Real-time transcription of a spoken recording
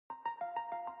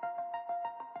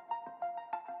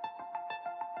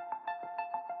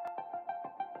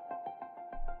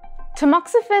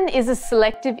Tamoxifen is a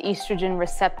selective estrogen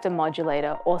receptor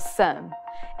modulator, or SERM.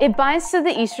 It binds to the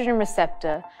estrogen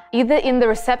receptor either in the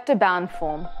receptor-bound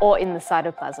form or in the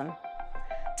cytoplasm.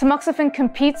 Tamoxifen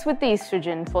competes with the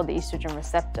estrogen for the estrogen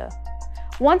receptor.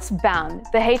 Once bound,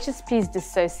 the HSPs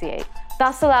dissociate,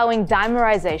 thus allowing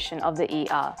dimerization of the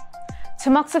ER.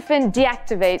 Tamoxifen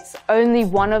deactivates only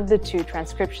one of the two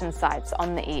transcription sites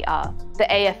on the ER, the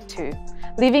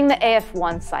AF2, leaving the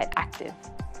AF1 site active.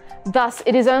 Thus,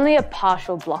 it is only a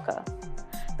partial blocker.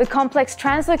 The complex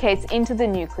translocates into the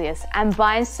nucleus and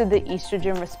binds to the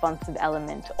estrogen-responsive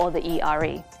element, or the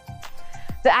ERE.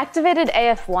 The activated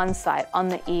AF1 site on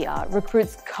the ER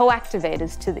recruits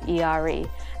coactivators to the ERE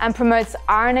and promotes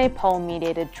RNA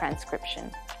pol-mediated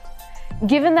transcription.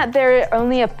 Given that there is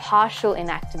only a partial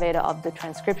inactivator of the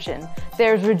transcription,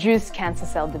 there is reduced cancer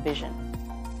cell division.